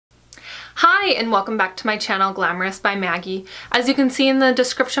Hi and welcome back to my channel, Glamorous by Maggie. As you can see in the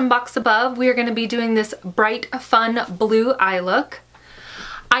description box above, we are going to be doing this bright, fun blue eye look.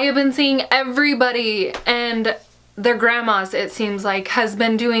 I have been seeing everybody and their grandmas, it seems like, has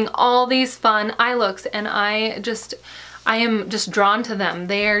been doing all these fun eye looks, and I am just drawn to them.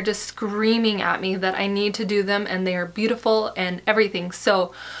 They are just screaming at me that I need to do them, and they are beautiful and everything.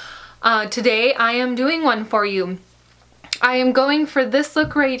 So today I am doing one for you. I am going for this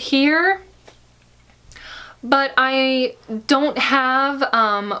look right here, but I don't have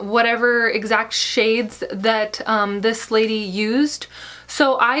whatever exact shades that this lady used.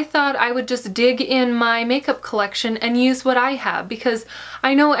 So I thought I would just dig in my makeup collection and use what I have, because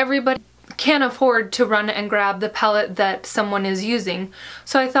I know everybody can't afford to run and grab the palette that someone is using.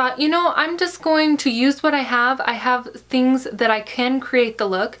 So I thought, you know, I'm just going to use what I have. I have things that I can create the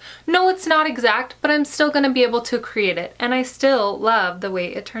look. No, it's not exact, but I'm still going to be able to create it. And I still love the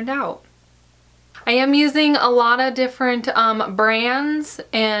way it turned out. I am using a lot of different brands,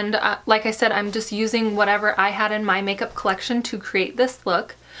 and like I said, I'm just using whatever I had in my makeup collection to create this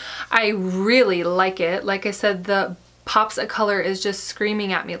look. I really like it. Like I said, the pops of color is just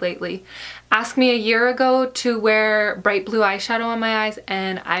screaming at me lately. Ask me a year ago to wear bright blue eyeshadow on my eyes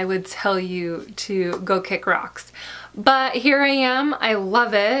and I would tell you to go kick rocks. But here I am. I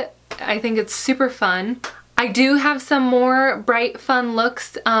love it. I think it's super fun. I do have some more bright fun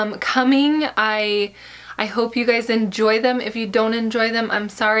looks coming. I hope you guys enjoy them. If you don't enjoy them, I'm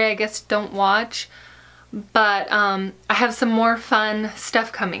sorry, I guess don't watch. But I have some more fun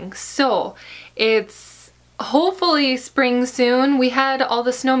stuff coming. So it's hopefully spring soon. We had all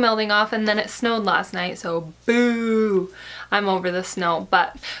the snow melting off and then it snowed last night, so boo! I'm over the snow.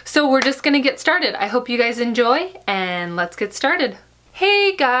 But so we're just gonna get started. I hope you guys enjoy, and let's get started.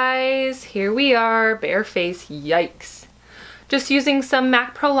 Hey guys, here we are, bare face, yikes. Just using some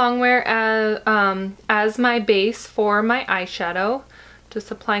MAC Pro Longwear as my base for my eyeshadow.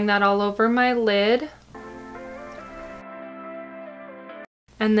 Just applying that all over my lid.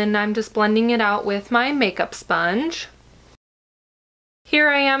 And then I'm just blending it out with my makeup sponge. Here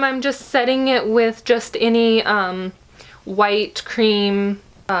I am, I'm just setting it with just any white, cream,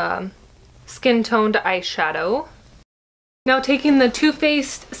 skin-toned eyeshadow. Now taking the Too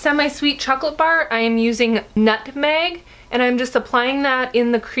Faced Semi-Sweet Chocolate Bar, I am using Nutmeg, and I'm just applying that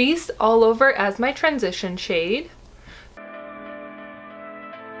in the crease all over as my transition shade.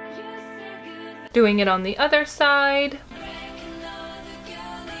 Doing it on the other side.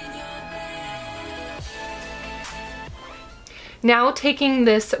 Now taking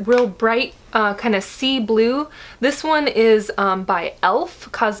this real bright kind of sea blue. This one is by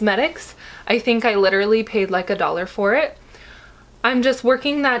e.l.f. Cosmetics. I think I literally paid like $1 for it. I'm just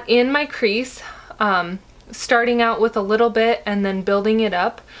working that in my crease, starting out with a little bit and then building it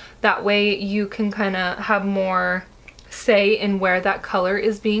up. That way you can kind of have more say in where that color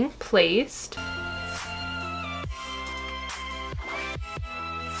is being placed.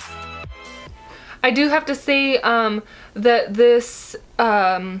 I do have to say that this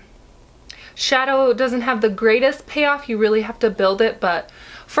shadow doesn't have the greatest payoff. You really have to build it, but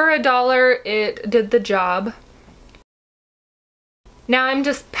for $1 it did the job. Now I'm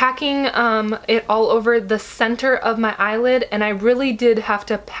just packing it all over the center of my eyelid, and I really did have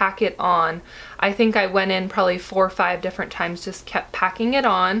to pack it on. I think I went in probably 4 or 5 different times, just kept packing it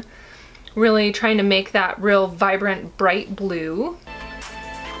on, really trying to make that real vibrant bright blue.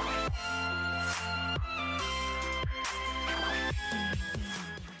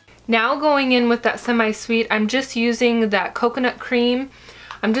 Now going in with that semi-sweet, I'm just using that coconut cream.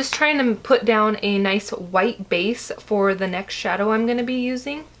 I'm just trying to put down a nice white base for the next shadow I'm going to be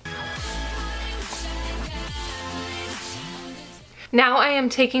using. Now I am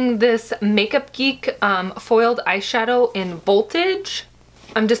taking this Makeup Geek foiled eyeshadow in Voltage.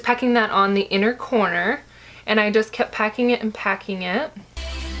 I'm just packing that on the inner corner, and I just kept packing it and packing it.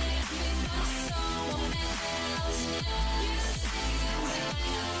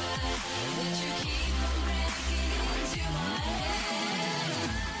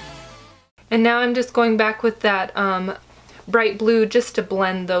 And now I'm just going back with that bright blue just to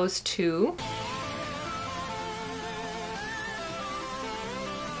blend those two.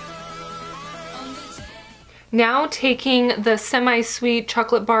 Now taking the Semi-Sweet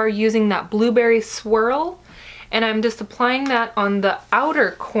Chocolate Bar, using that Blueberry Swirl, and I'm just applying that on the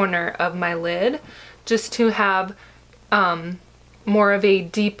outer corner of my lid just to have more of a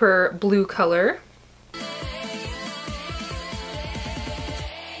deeper blue color.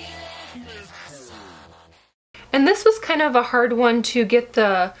 And this was kind of a hard one to get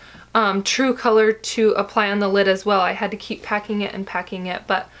the true color to apply on the lid as well. I had to keep packing it and packing it,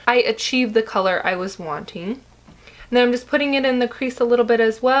 but I achieved the color I was wanting. And then I'm just putting it in the crease a little bit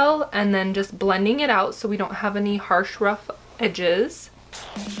as well, and then just blending it out so we don't have any harsh, rough edges.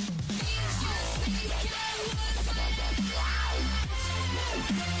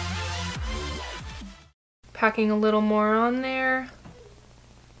 Packing a little more on there.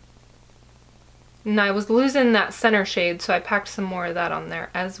 And I was losing that center shade, so I packed some more of that on there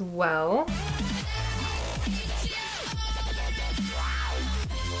as well.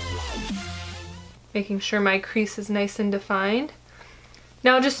 Making sure my crease is nice and defined.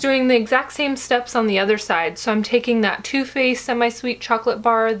 Now just doing the exact same steps on the other side. So I'm taking that Too Faced Semi-Sweet Chocolate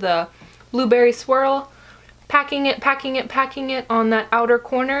Bar, the Blueberry Swirl, packing it on that outer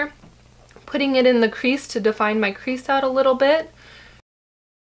corner, putting it in the crease to define my crease out a little bit.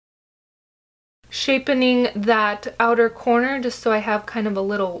 Shaping that outer corner just so I have kind of a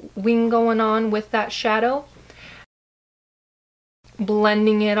little wing going on with that shadow.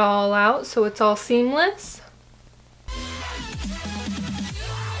 Blending it all out so it's all seamless.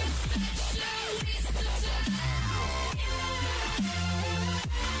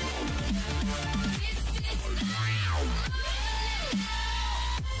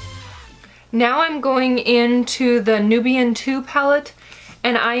 Now I'm going into the Nubian 2 palette,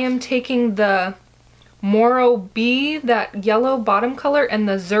 and I am taking the Moro B, that yellow bottom color, and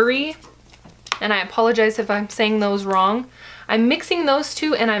the Zuri, and I apologize if I'm saying those wrong. I'm mixing those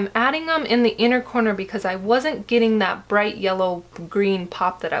two and I'm adding them in the inner corner because I wasn't getting that bright yellow green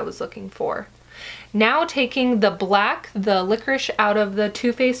pop that I was looking for. Now taking the black, the licorice, out of the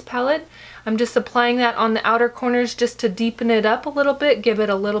Too Faced palette, I'm just applying that on the outer corners just to deepen it up a little bit, give it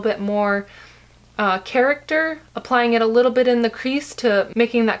a little bit more character, applying it a little bit in the crease to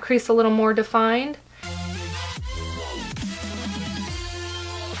making that crease a little more defined.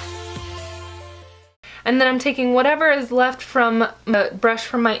 And then I'm taking whatever is left from the brush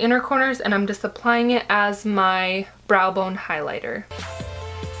from my inner corners and I'm just applying it as my brow bone highlighter.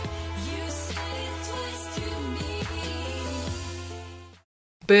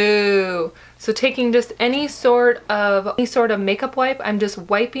 Boo! So taking just any sort of makeup wipe, I'm just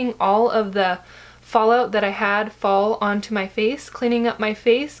wiping all of the fallout that I had fall onto my face, cleaning up my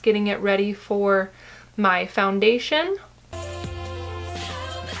face, getting it ready for my foundation.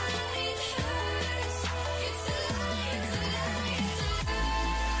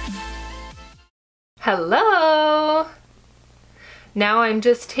 Hello! Now I'm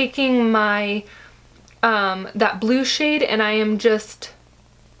just taking my that blue shade and I am just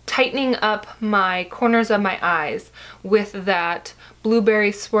tightening up my corners of my eyes with that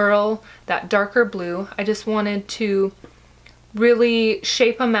Blueberry Swirl, that darker blue. I just wanted to really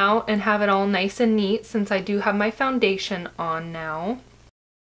shape them out and have it all nice and neat since I do have my foundation on now.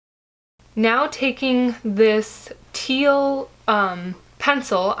 Now taking this teal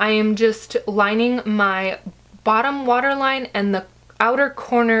pencil, I am just lining my bottom waterline and the outer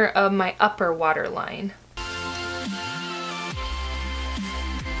corner of my upper waterline.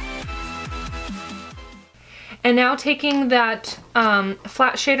 And now taking that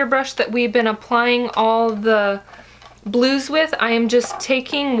flat shader brush that we've been applying all the blues with, I am just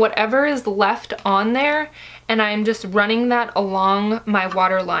taking whatever is left on there and I'm just running that along my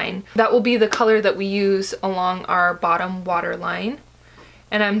waterline. That will be the color that we use along our bottom waterline.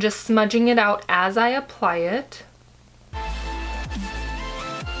 And I'm just smudging it out as I apply it.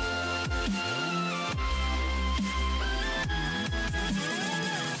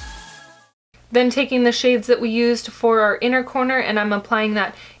 Then taking the shades that we used for our inner corner and I'm applying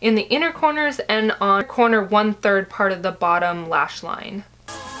that in the inner corners and on corner 1/3 part of the bottom lash line.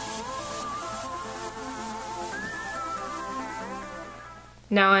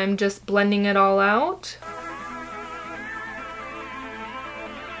 Now I'm just blending it all out.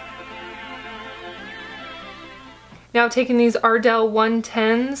 Now taking these Ardell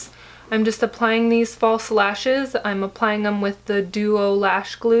 110s, I'm just applying these false lashes. I'm applying them with the Duo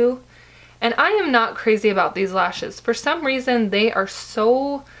Lash Glue. And I am not crazy about these lashes. For some reason, they are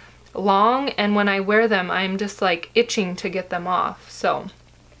so long, and when I wear them, I'm just like itching to get them off. So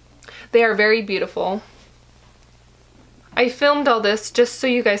they are very beautiful. I filmed all this just so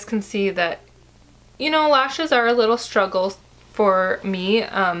you guys can see that, you know, lashes are a little struggle for me.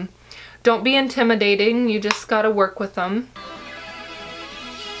 Don't be intimidating, you just gotta work with them.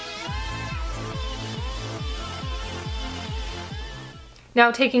 Now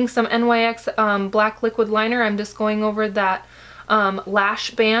taking some NYX black liquid liner, I'm just going over that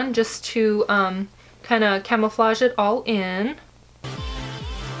lash band just to kind of camouflage it all in.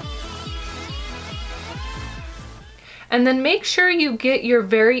 And then make sure you get your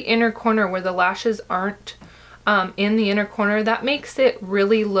very inner corner where the lashes aren't in the inner corner. That makes it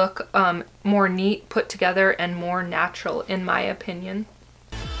really look more neat, put together, and more natural in my opinion.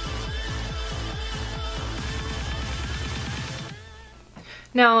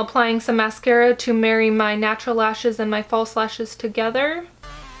 Now applying some mascara to marry my natural lashes and my false lashes together.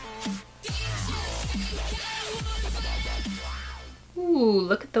 Ooh,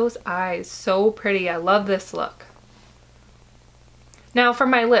 look at those eyes. So pretty. I love this look. Now for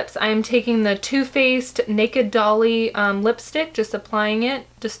my lips, I am taking the Too Faced Naked Dolly lipstick, just applying it,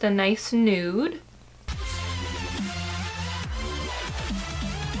 just a nice nude.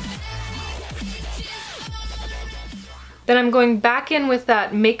 Then I'm going back in with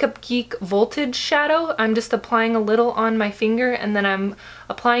that Makeup Geek Voltage shadow. I'm just applying a little on my finger and then I'm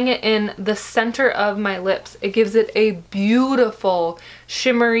applying it in the center of my lips. It gives it a beautiful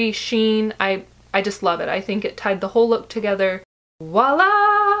shimmery sheen. I just love it. I think it tied the whole look together.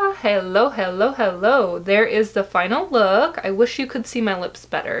 Voila! Hello, hello, hello. There is the final look. I wish you could see my lips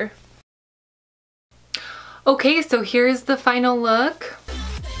better. Okay, so here's the final look.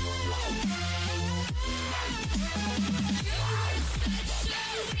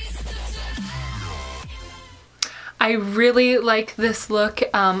 I really like this look.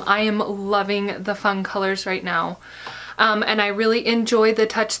 I am loving the fun colors right now. And I really enjoy the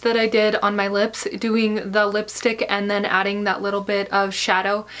touch that I did on my lips, doing the lipstick and then adding that little bit of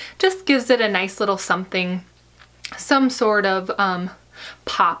shadow. Just gives it a nice little something, some sort of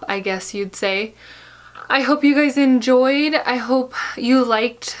pop, I guess you'd say. I hope you guys enjoyed. I hope you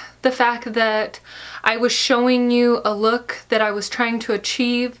liked the fact that I was showing you a look that I was trying to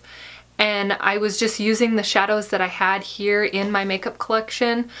achieve, and I was just using the shadows that I had here in my makeup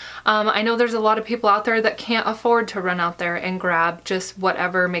collection. I know there's a lot of people out there that can't afford to run out there and grab just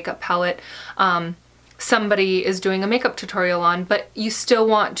whatever makeup palette somebody is doing a makeup tutorial on, but you still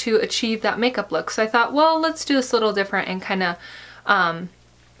want to achieve that makeup look. So I thought, well, let's do this a little different and kind of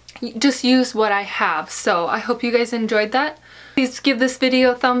just use what I have. So I hope you guys enjoyed that. Please give this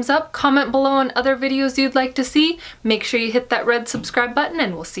video a thumbs up, comment below on other videos you'd like to see, make sure you hit that red subscribe button,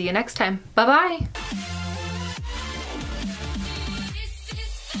 and we'll see you next time. Bye bye!